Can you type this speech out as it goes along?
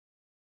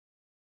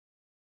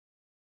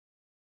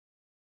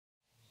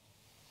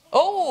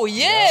Oh,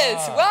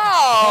 yes. Yeah.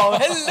 Wow.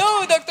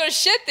 Hello, Dr.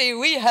 Shetty.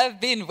 We have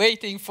been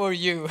waiting for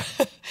you.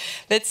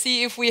 Let's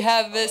see if we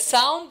have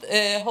sound.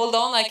 Hold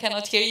on, I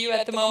cannot hear you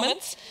at the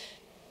moment.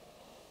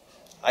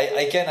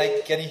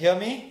 Can you hear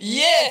me?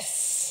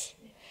 Yes.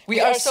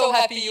 We are so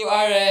happy you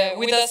are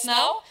with us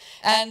now.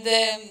 And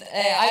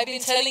I've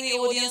been telling the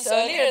audience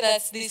earlier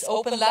that this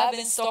OpenLab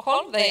in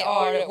Stockholm, they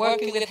are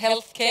working with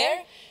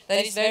healthcare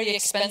that is very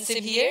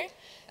expensive here.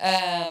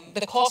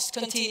 The cost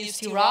continues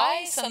to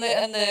rise, and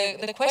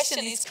the question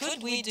is,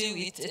 could we do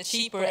it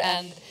cheaper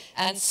and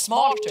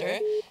smarter?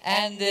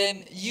 And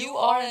you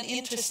are an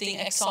interesting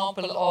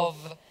example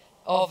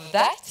of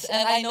that.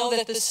 And I know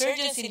that the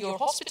surgeons in your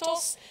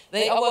hospitals,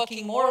 they are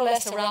working more or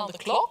less around the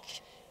clock.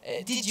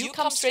 Did you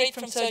come straight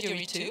from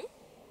surgery too?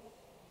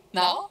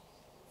 Now?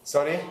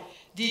 Sorry?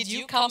 Did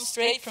you come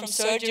straight from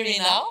surgery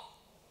now?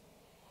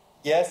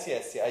 Yes.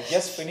 I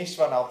just finished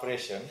one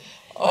operation.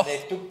 Oh. And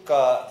it took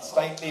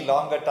slightly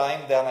longer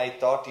time than I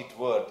thought it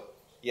would.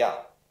 Yeah.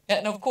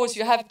 And of course,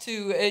 you have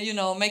to,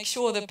 make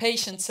sure the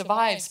patient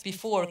survives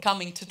before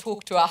coming to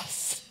talk to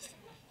us.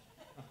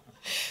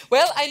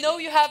 Well, I know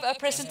you have a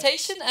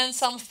presentation and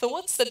some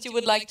thoughts that you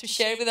would like to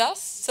share with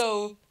us.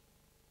 So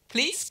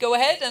please go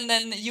ahead, and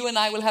then you and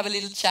I will have a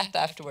little chat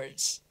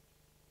afterwards.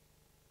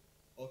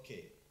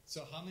 Okay.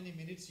 So how many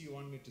minutes do you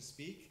want me to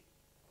speak?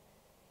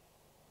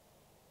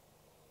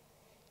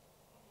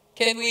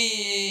 Can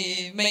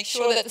we make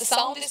sure that the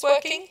sound is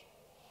working?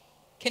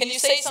 Can you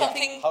say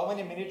something? Yeah. How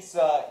many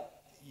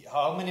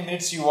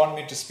minutes do you want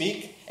me to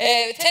speak?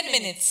 10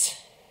 minutes.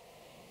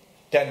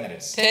 10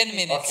 minutes. 10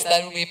 minutes, Okay.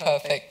 that will be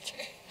perfect.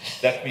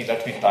 Let me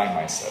time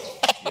myself.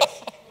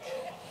 Yes.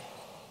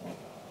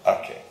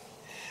 Okay.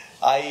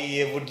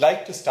 I would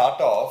like to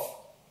start off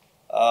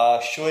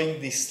showing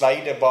the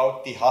slide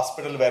about the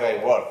hospital where I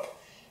work.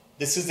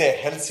 This is a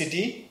health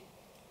city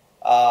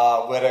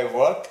where I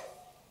work.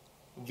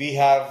 We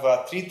have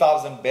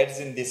 3,000 beds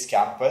in this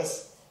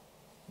campus.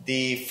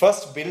 The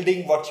first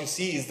building, what you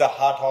see, is the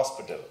heart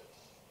hospital.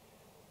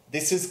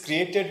 This is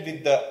created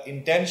with the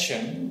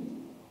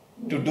intention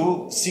to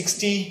do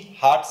 60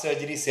 heart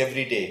surgeries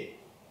every day.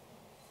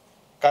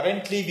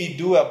 Currently, we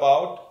do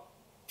about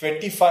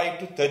 25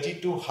 to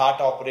 32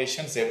 heart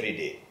operations every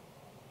day.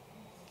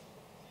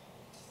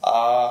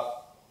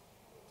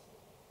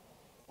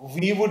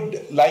 We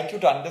would like you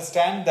to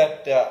understand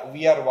that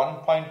we are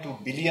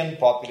 1.2 billion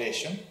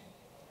population,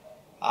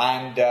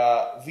 and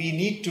we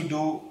need to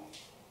do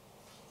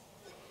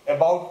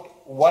about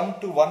 1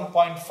 to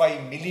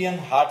 1.5 million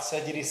heart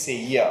surgeries a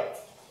year.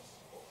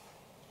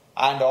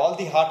 And all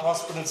the heart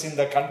hospitals in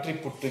the country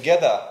put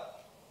together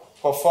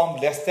perform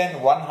less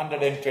than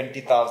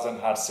 120,000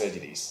 heart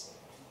surgeries.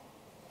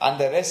 And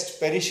the rest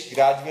perish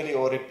gradually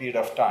over a period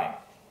of time.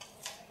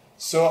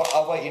 So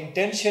our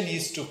intention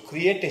is to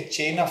create a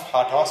chain of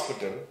heart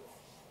hospital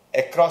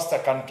across the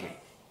country.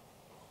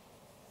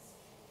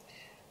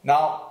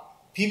 Now,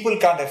 people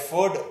can't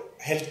afford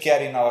healthcare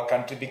in our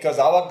country because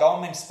our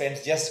government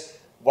spends just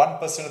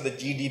 1% of the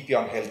GDP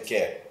on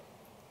healthcare.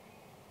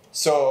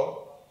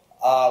 So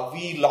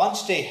we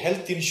launched a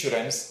health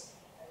insurance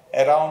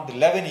around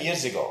 11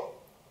 years ago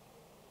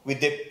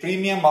with a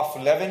premium of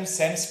 11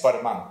 cents per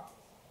month.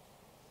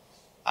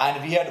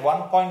 And we had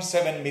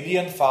 1.7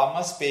 million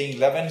farmers paying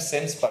 11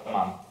 cents per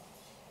month.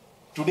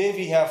 Today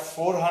we have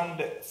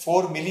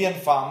 4 million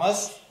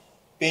farmers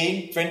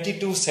paying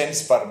 22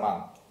 cents per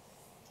month.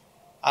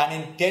 And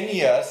in 10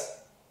 years,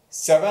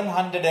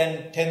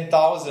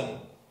 710,000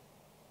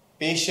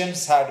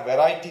 patients had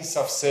varieties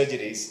of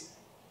surgeries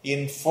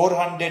in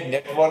 400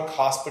 network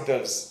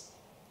hospitals,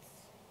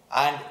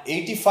 and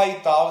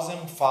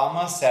 85,000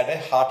 farmers had a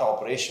heart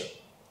operation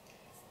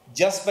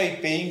just by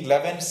paying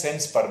 11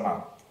 cents per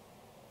month.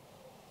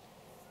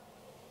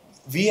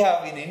 We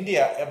have in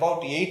India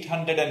about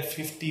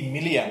 850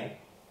 million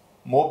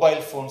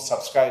mobile phone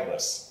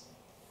subscribers.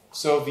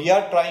 So we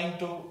are trying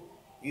to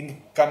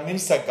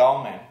convince the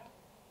government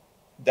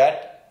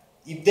that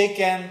if they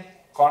can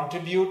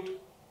contribute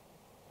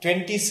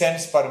 20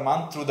 cents per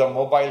month through the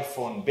mobile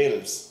phone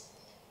bills,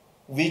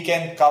 we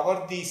can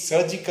cover the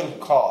surgical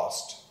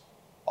cost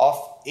of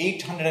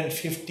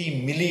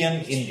 850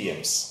 million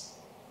Indians.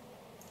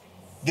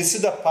 This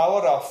is the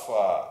power of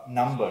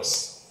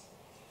numbers.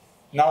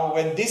 Now,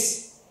 when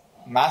this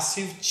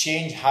massive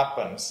change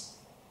happens,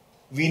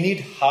 we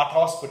need heart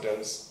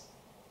hospitals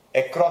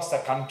across the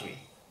country.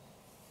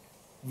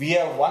 We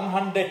have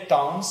 100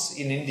 towns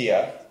in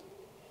India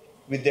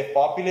with a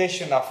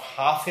population of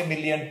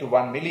 500,000 to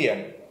 1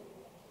 million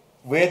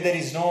where there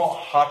is no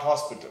heart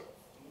hospital.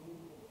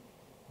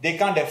 They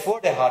can't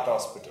afford a heart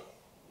hospital.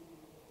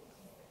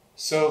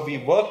 So we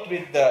worked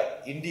with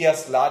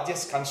India's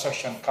largest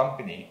construction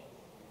company,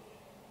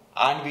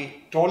 and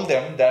we told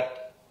them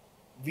that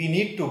we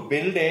need to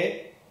build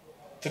a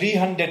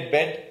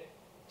 300-bed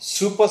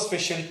super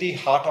specialty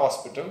heart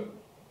hospital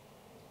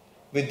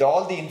with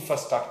all the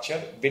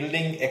infrastructure,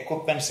 building,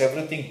 equipments,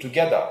 everything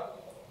together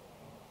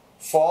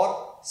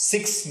for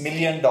 $6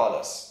 million.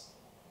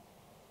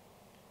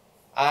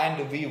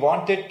 And we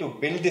wanted to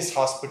build this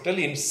hospital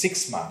in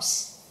 6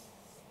 months.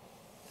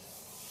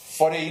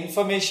 For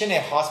information, a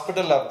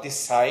hospital of this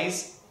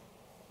size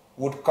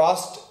would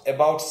cost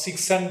about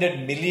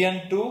 600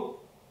 million to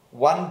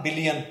 1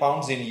 billion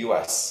pounds in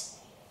US.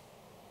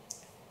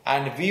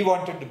 And we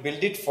wanted to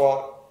build it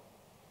for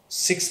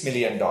 $6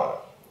 million.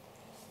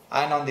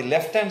 And on the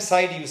left hand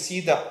side you see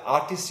the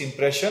artist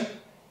impression,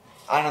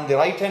 and on the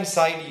right hand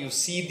side you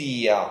see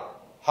the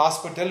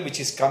hospital which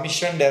is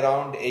commissioned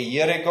around a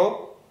year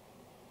ago.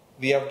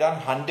 We have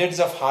done hundreds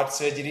of heart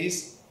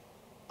surgeries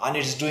and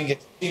it's doing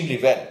extremely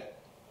well.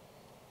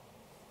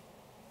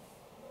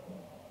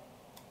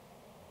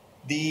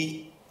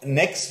 The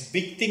next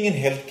big thing in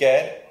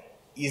healthcare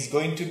is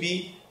going to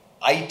be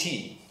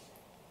IT.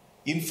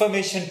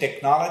 Information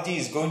technology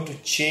is going to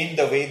change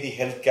the way the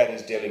healthcare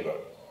is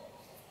delivered.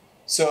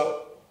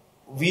 So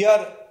we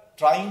are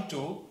trying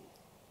to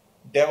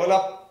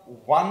develop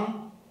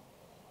one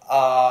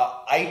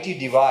IT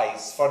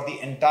device for the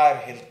entire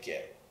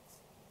healthcare.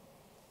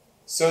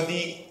 So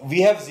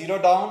we have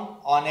zeroed down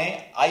on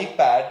an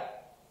iPad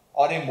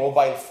or a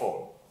mobile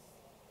phone.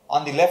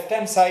 On the left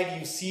hand side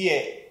you see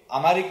a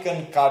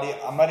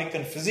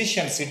American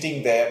physician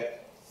sitting there.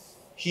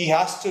 He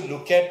has to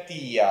look at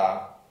the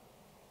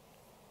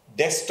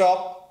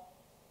desktop,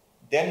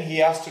 then he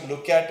has to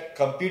look at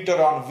computer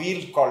on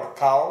wheel called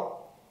cow,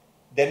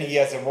 then he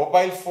has a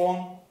mobile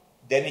phone,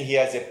 then he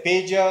has a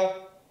pager.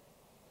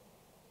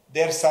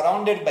 They're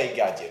surrounded by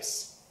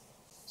gadgets.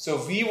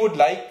 So we would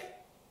like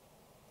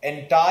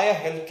entire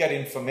healthcare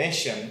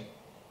information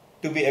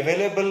to be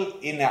available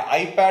in an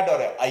iPad or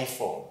an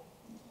iPhone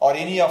or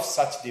any of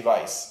such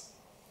device.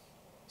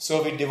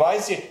 So we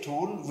devised a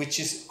tool which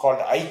is called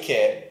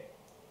iCare,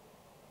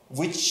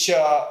 which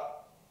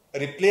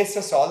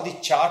replaces all the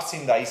charts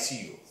in the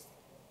ICU.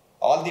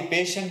 All the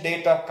patient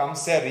data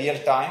comes there real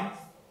time.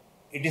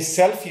 It is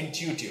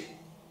self-intuitive.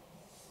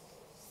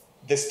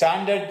 The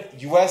standard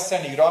US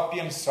and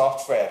European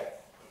software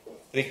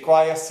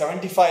requires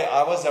 75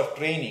 hours of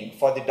training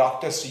for the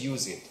doctors to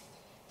use it.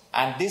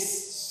 And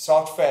this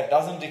software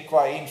doesn't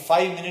require, in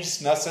 5 minutes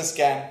nurses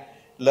can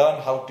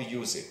learn how to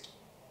use it.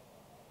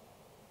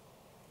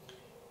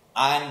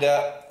 And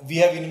we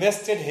have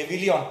invested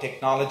heavily on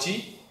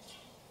technology.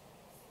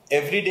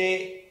 Every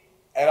day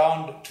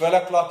around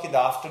 12 o'clock in the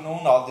afternoon,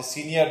 all the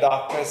senior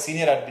doctors,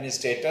 senior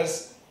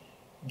administrators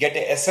get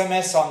a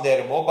SMS on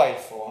their mobile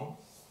phone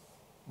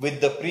with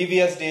the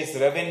previous day's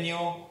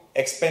revenue,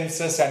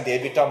 expenses and the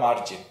EBITDA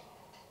margin.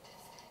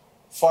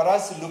 For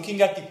us,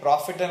 looking at the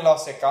profit and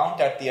loss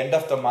account at the end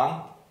of the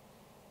month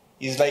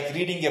is like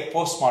reading a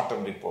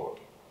post-mortem report.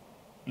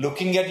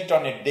 Looking at it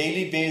on a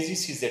daily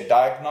basis is a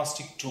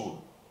diagnostic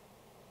tool.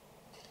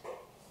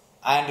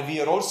 And we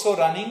are also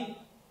running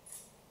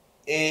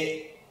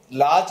a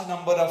large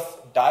number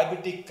of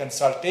diabetic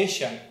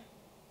consultation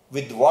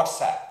with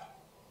WhatsApp.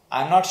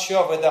 I'm not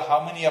sure whether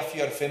how many of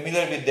you are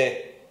familiar with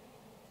the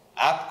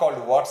app called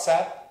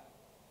WhatsApp.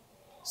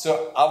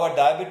 So our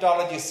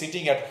diabetologist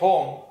sitting at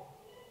home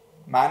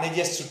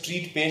manages to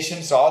treat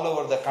patients all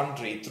over the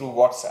country through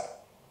WhatsApp.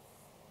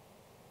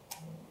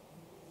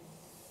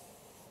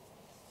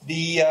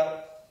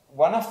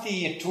 One of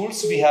the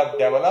tools we have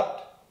developed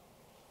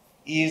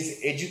is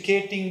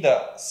educating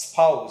the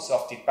spouse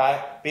of the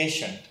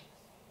patient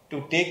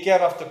to take care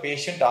of the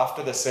patient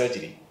after the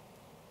surgery.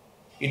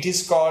 It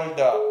is called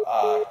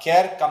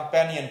Care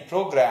Companion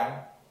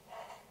Program.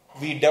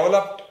 We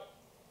developed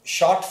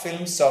short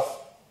films of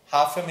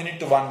half a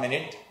minute to 1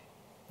 minute,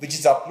 which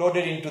is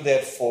uploaded into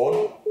their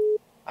phone,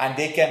 and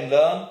they can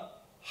learn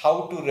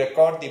how to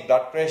record the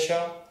blood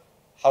pressure,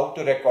 how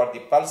to record the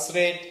pulse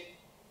rate,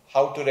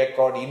 how to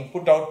record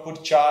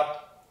input-output chart,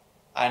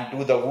 and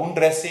do the wound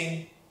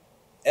dressing,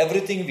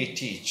 everything we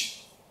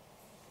teach.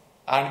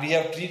 And we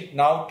have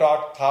now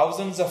taught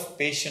thousands of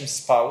patient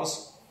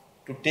spouse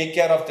to take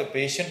care of the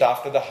patient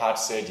after the heart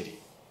surgery.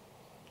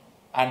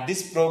 And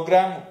this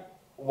program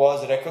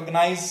was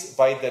recognized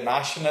by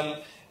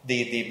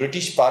the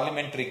British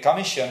Parliamentary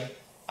Commission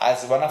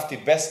as one of the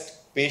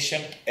best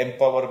patient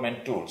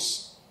empowerment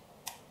tools.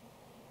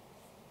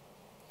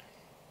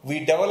 We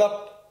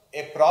developed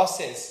a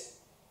process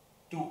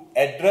to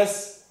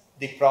address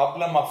the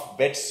problem of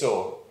bed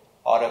sore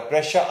or a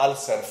pressure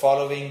ulcer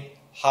following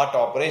heart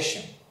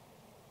operation.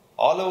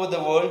 All over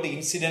the world, the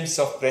incidence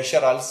of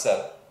pressure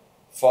ulcer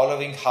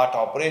following heart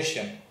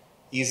operation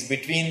is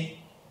between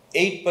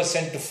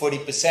 8% to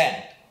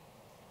 40%.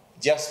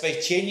 Just by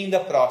changing the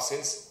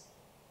process,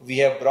 we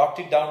have brought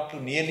it down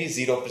to nearly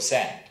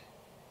 0%.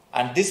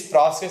 And this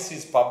process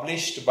is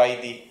published by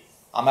the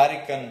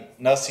American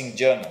Nursing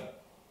Journal.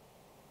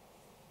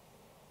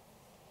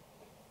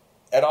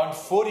 Around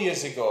 4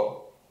 years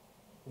ago,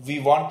 we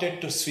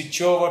wanted to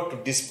switch over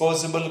to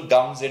disposable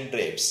gowns and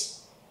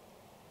drapes.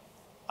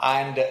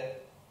 And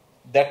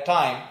that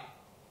time,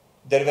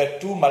 there were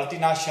two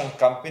multinational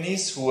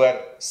companies who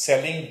were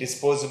selling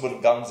disposable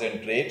gowns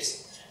and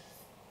drapes.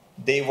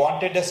 They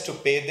wanted us to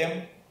pay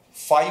them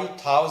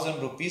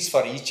 5,000 rupees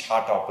for each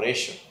heart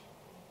operation.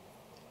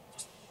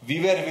 We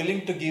were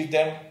willing to give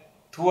them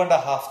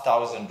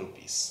 2,500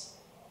 rupees.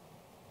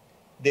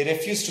 They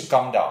refused to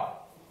come down.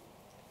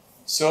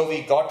 So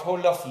we got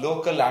hold of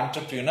local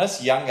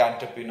entrepreneurs, young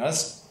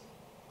entrepreneurs,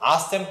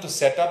 asked them to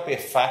set up a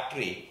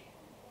factory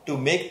to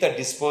make the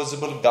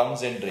disposable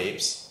gowns and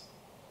drapes.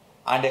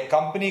 And a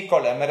company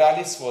called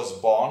Ameralis was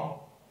born.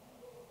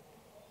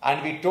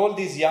 And we told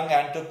these young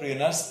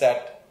entrepreneurs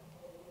that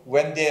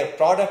when their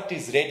product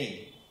is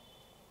ready,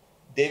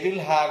 they will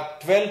have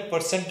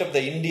 12% of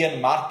the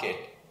Indian market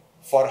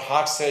for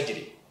heart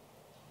surgery.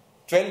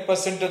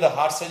 12% of the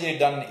heart surgery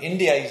done in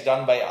India is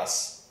done by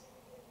us.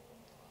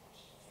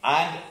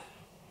 And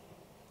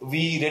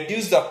we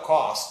reduced the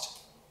cost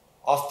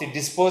of the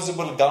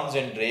disposable gowns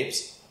and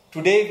drapes.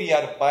 Today we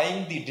are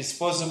buying the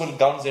disposable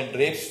gowns and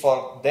drapes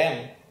for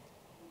them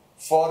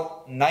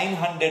for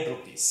 900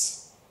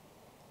 rupees.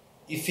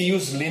 If we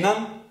use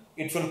linen,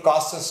 it will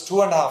cost us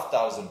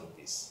 2,500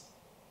 rupees.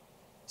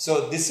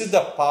 So this is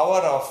the power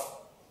of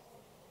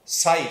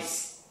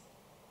size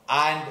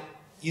and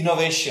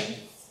innovation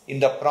in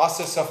the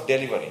process of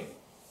delivering.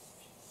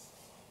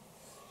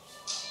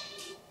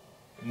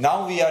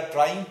 Now we are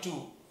trying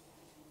to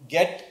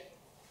get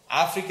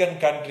African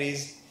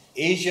countries,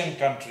 Asian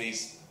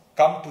countries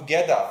come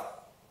together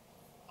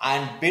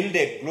and build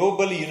a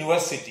global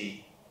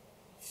university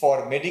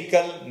for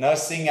medical,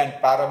 nursing and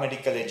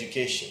paramedical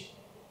education.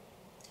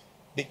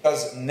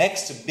 Because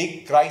next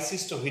big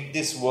crisis to hit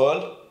this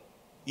world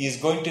is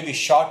going to be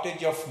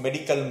shortage of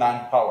medical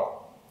manpower.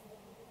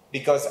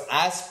 Because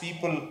as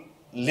people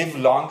live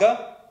longer,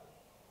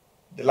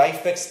 the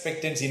life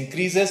expectancy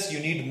increases, you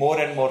need more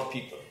and more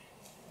people.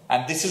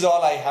 And this is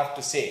all I have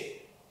to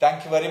say.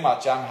 Thank you very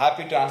much. I'm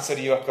happy to answer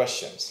your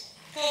questions.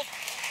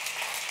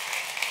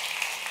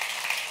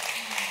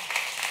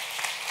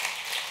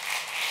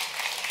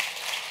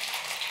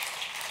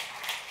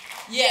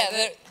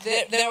 Yeah,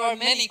 there are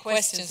many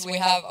questions we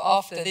have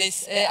after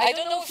this. I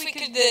don't know if we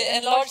could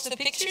enlarge the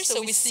picture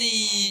so we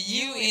see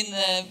you in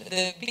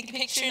the big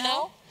picture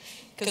now.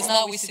 Because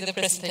now we see the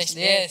presentation.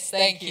 Yes,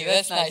 thank you.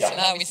 That's nice. So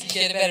now we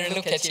get a better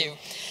look at you.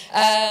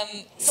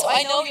 So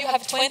I know you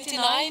have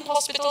 29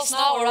 hospitals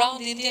now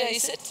around India,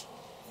 is it?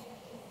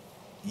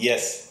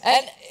 Yes.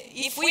 And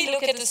if we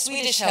look at the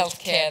Swedish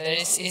healthcare,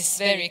 that is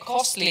very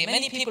costly.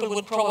 Many people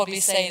would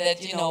probably say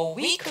that, you know,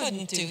 we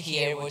couldn't do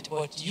here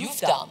what you've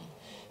done.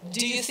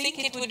 Do you think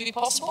it would be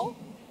possible?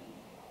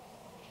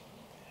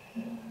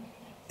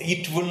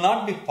 It will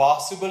not be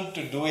possible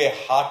to do a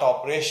heart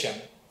operation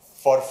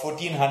for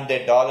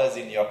 $1,400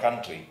 in your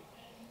country.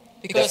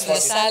 Because the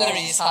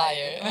salary is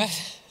higher.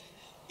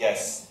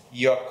 Yes,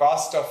 your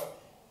cost of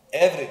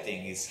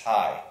everything is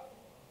high.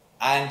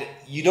 And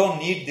you don't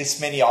need this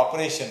many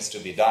operations to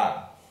be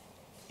done.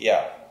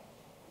 Yeah.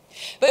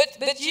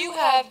 But you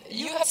have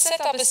set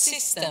up a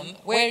system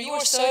where your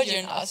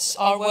surgeons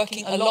are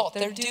working a lot.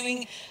 They're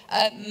doing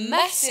a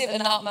massive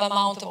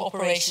amount of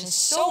operations,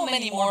 so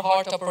many more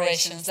heart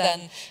operations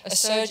than a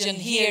surgeon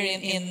here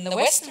in the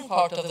western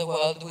part of the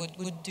world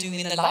would do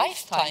in a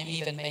lifetime,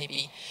 even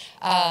maybe.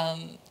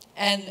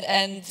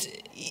 And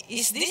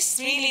is this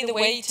really the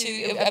way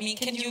to? I mean,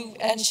 can you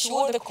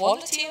ensure the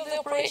quality of the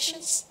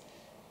operations?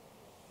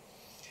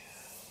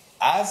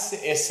 As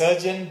a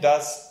surgeon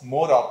does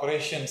more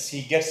operations,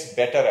 he gets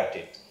better at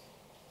it.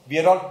 We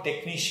are all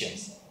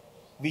technicians.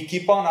 We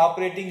keep on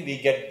operating, we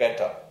get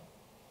better.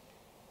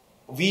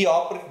 We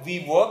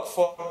work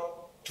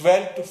for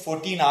 12 to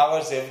 14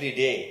 hours every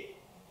day,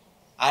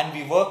 and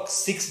we work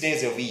 6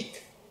 days a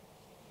week.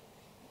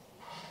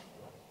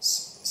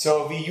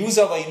 So we use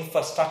our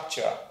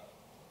infrastructure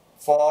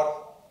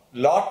for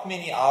lot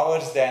many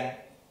hours than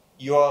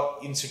your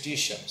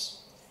institutions.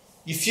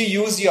 If you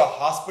use your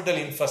hospital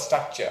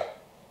infrastructure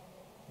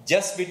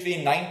just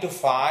between 9 to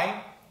 5,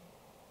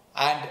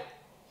 and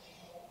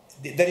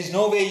there is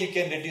no way you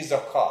can reduce the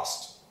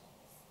cost.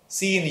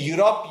 See, in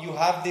Europe, you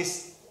have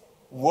this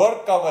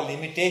work hour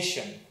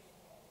limitation.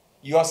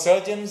 Your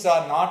surgeons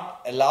are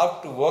not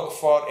allowed to work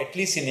for, at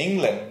least in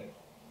England,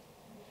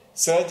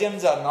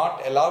 surgeons are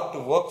not allowed to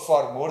work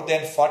for more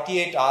than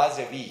 48 hours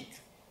a week.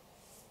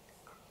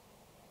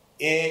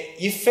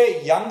 If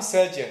a young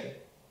surgeon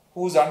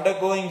who's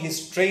undergoing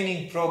his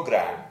training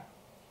program,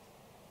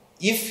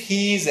 if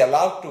he is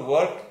allowed to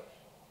work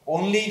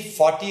only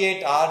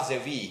 48 hours a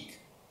week,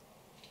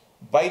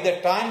 by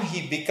the time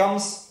he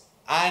becomes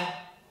an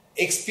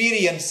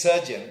experienced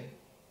surgeon,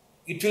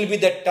 it will be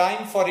the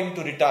time for him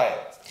to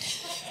retire.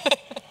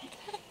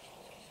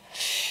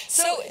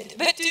 So,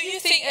 but do you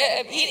think,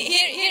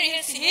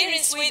 here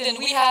in Sweden,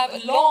 we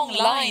have long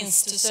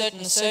lines to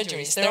certain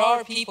surgeries. There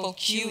are people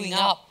queuing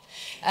up.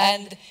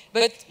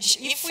 But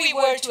if we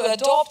were to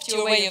adopt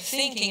your way of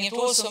thinking, it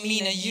would also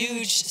mean a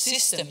huge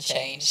system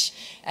change.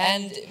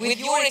 And with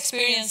your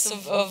experience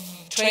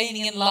of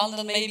training in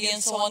London maybe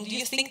and so on, do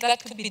you think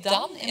that could be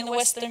done in a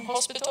Western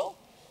hospital?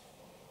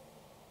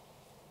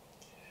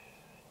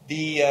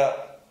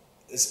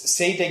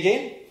 Say it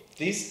again,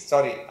 please.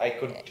 Sorry, I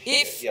couldn't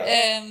hear.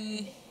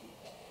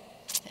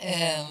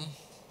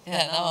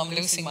 Now I'm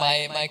losing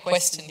my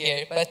question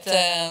here. But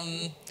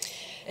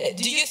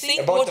Do you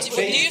think About what the do you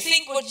training.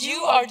 think what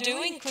you are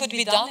doing could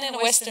be done in a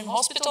Western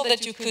hospital,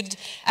 that you could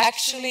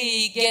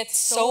actually get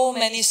so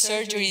many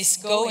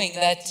surgeries going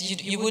that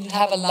you wouldn't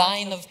have a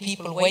line of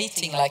people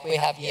waiting like we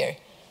have here?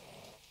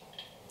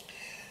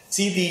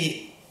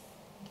 See,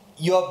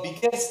 your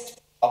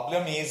biggest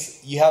problem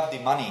is you have the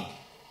money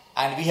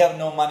and we have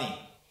no money.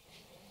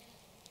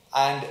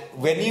 And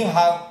when you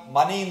have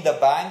money in the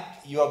bank,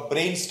 your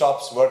brain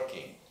stops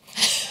working.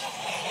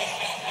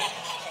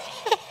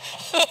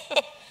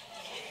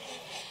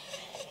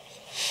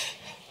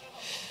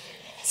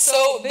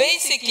 So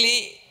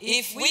basically,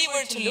 if we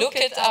were to look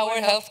at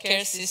our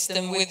healthcare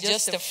system with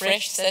just a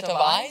fresh set of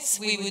eyes,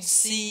 we would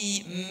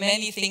see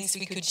many things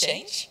we could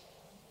change.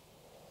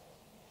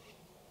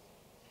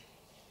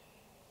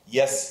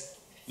 Yes,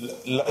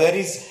 there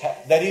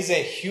is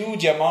a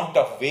huge amount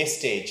of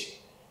wastage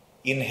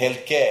in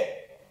healthcare.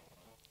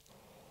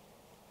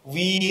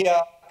 We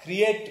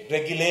create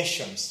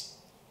regulations,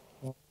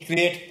 we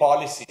create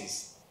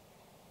policies,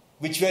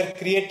 which were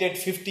created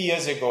 50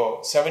 years ago,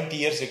 70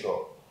 years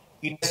ago.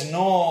 It has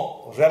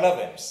no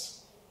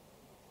relevance.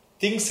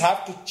 Things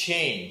have to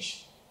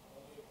change.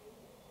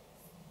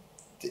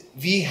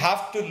 We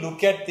have to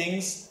look at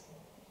things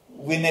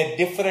with a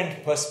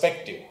different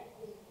perspective.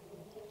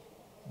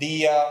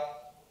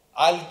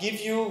 I'll give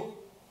you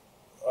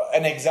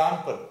an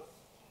example.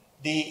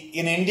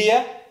 In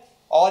India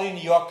or in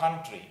your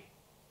country,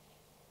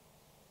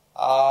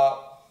 a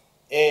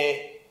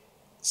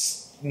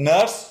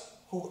nurse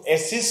who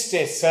assists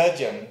a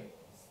surgeon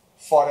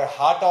for a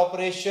heart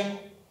operation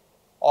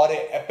or an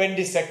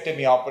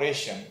appendicectomy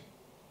operation,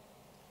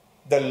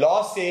 the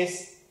law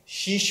says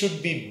she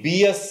should be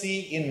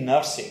BSc in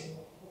nursing.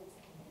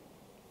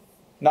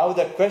 Now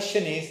the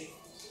question is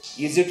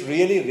it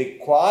really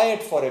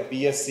required for a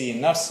BSc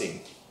in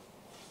nursing?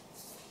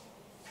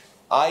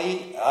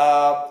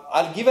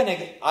 I'll give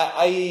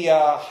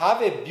I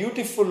have a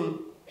beautiful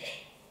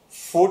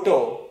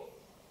photo,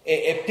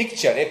 a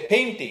picture, a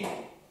painting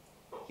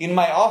in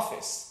my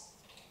office.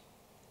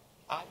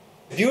 A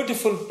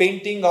beautiful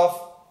painting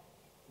of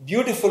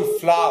beautiful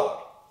flower.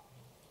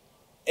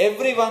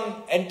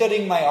 Everyone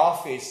entering my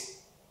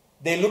office,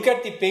 they look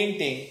at the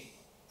painting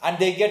and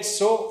they get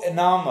so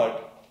enamored.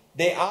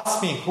 They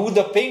ask me who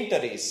the painter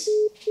is.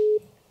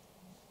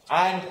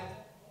 And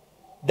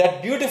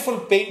that beautiful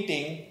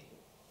painting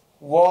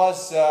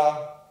was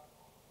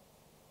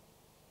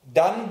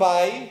done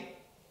by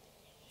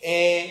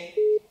a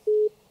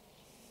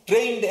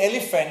trained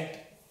elephant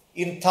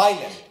in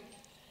Thailand.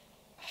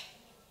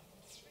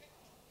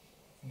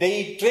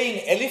 They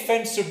train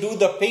elephants to do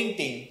the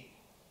painting.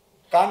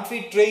 Can't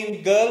we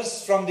train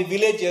girls from the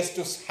villages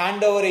to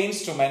hand over an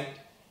instrument?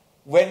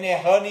 When a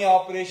hernia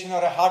operation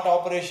or a heart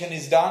operation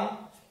is done,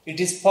 it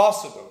is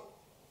possible.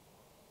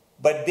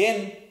 But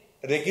then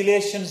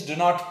regulations do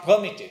not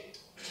permit it.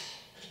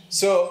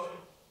 So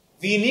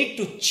we need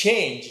to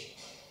change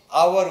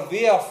our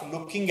way of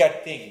looking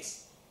at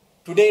things.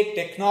 Today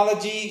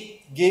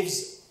technology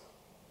gives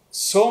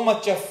so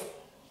much of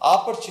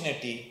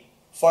opportunity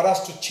for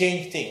us to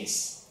change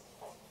things.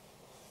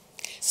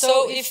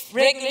 So if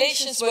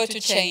regulations were to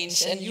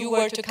change and you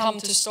were to come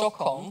to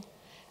Stockholm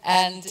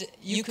and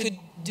you could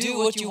do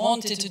what you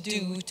wanted to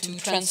do to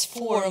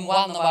transform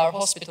one of our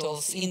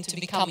hospitals into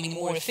becoming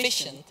more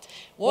efficient,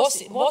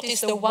 what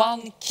is the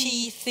one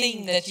key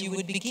thing that you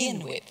would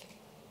begin with?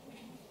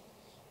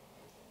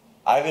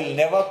 I will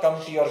never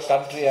come to your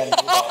country and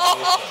do the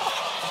operation.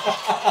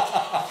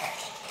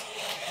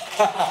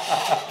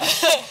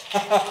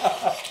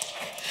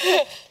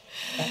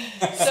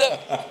 So,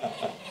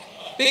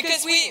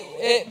 because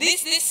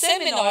this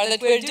seminar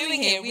that we're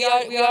doing here, we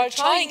are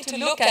trying to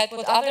look at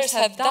what others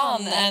have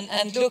done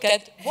and look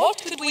at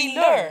what could we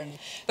learn.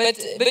 But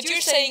you're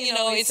saying, you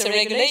know, it's a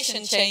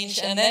regulation change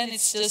and then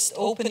it's just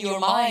open your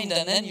mind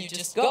and then you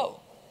just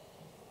go.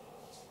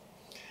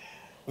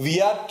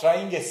 We are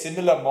trying a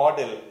similar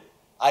model.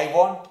 I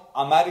want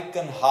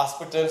American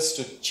hospitals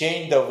to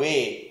change the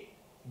way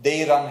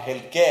they run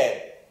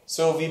healthcare.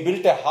 So we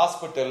built a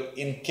hospital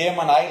in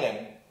Cayman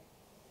Island,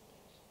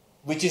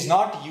 which is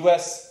not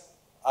US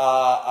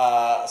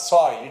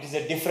soil. It is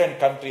a different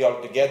country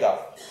altogether,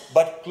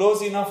 but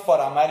close enough for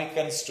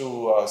Americans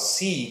to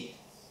see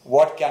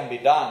what can be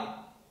done.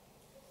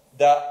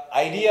 The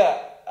idea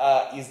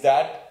is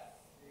that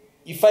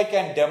if I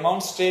can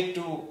demonstrate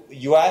to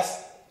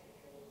US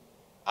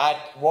at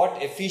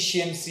what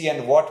efficiency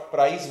and what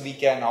price we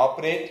can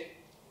operate,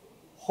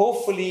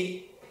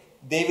 hopefully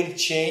they will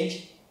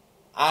change.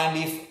 And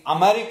if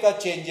America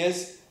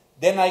changes,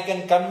 then I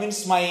can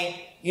convince my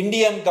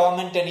Indian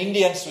government and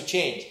Indians to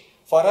change.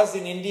 For us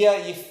in India,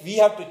 if we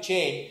have to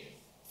change,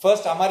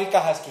 first America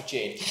has to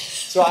change.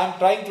 So I'm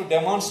trying to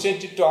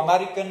demonstrate it to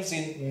Americans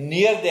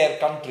near their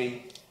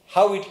country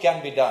how it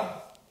can be done.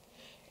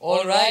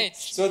 All right.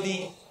 So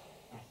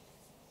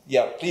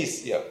yeah,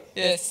 please, yeah.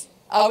 Yes.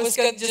 I was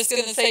just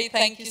going to say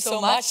thank you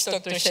so much,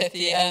 Dr.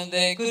 Shetty, and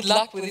good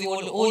luck with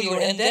all your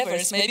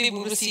endeavors. Maybe we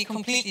will see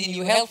completely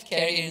new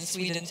healthcare here in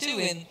Sweden too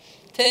in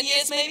 10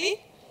 years,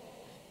 maybe?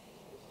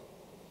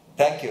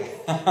 Thank you.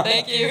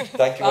 Thank you.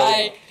 Thank you very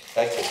Bye. much.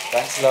 Thank you.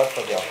 Thanks a lot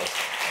for the opportunity.